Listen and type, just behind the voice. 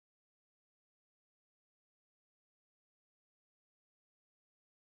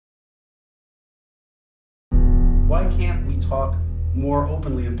can't we talk more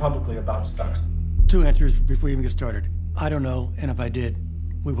openly and publicly about Stuxnet? Two answers before we even get started. I don't know, and if I did,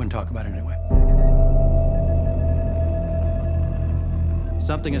 we wouldn't talk about it anyway.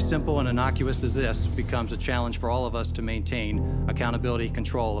 Something as simple and innocuous as this becomes a challenge for all of us to maintain accountability and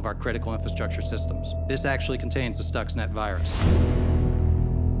control of our critical infrastructure systems. This actually contains the Stuxnet virus.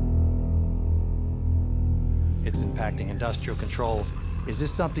 It's impacting industrial control. Is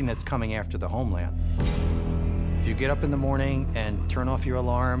this something that's coming after the homeland? If you get up in the morning and turn off your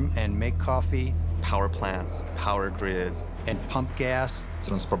alarm and make coffee, power plants, power grids, and pump gas,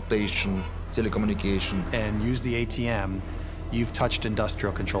 transportation, telecommunication, and use the ATM, you've touched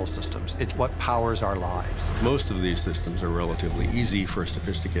industrial control systems. It's what powers our lives. Most of these systems are relatively easy for a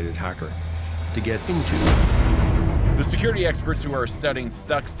sophisticated hacker to get into. The security experts who are studying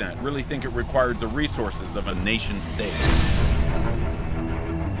Stuxnet really think it required the resources of a nation state.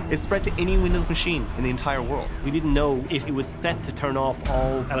 It spread to any Windows machine in the entire world. We didn't know if it was set to turn off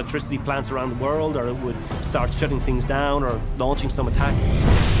all electricity plants around the world, or it would start shutting things down or launching some attack.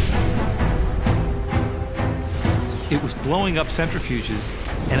 It was blowing up centrifuges,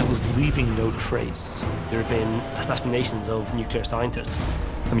 and it was leaving no trace. There have been assassinations of nuclear scientists.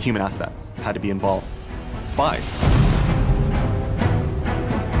 Some human assets had to be involved. Spies.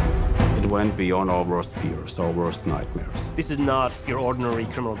 It went beyond our worst fears, our worst nightmares. This is not your ordinary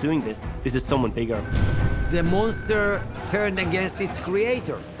criminal doing this. This is someone bigger. The monster turned against its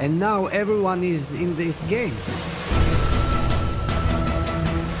creators, and now everyone is in this game.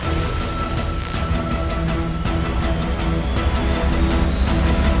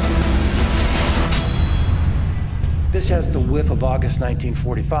 This has the whiff of August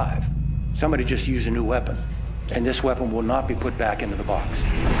 1945. Somebody just used a new weapon, and this weapon will not be put back into the box.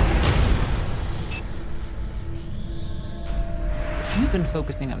 You've been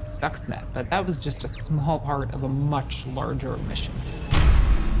focusing on Stuxnet, but that was just a small part of a much larger mission.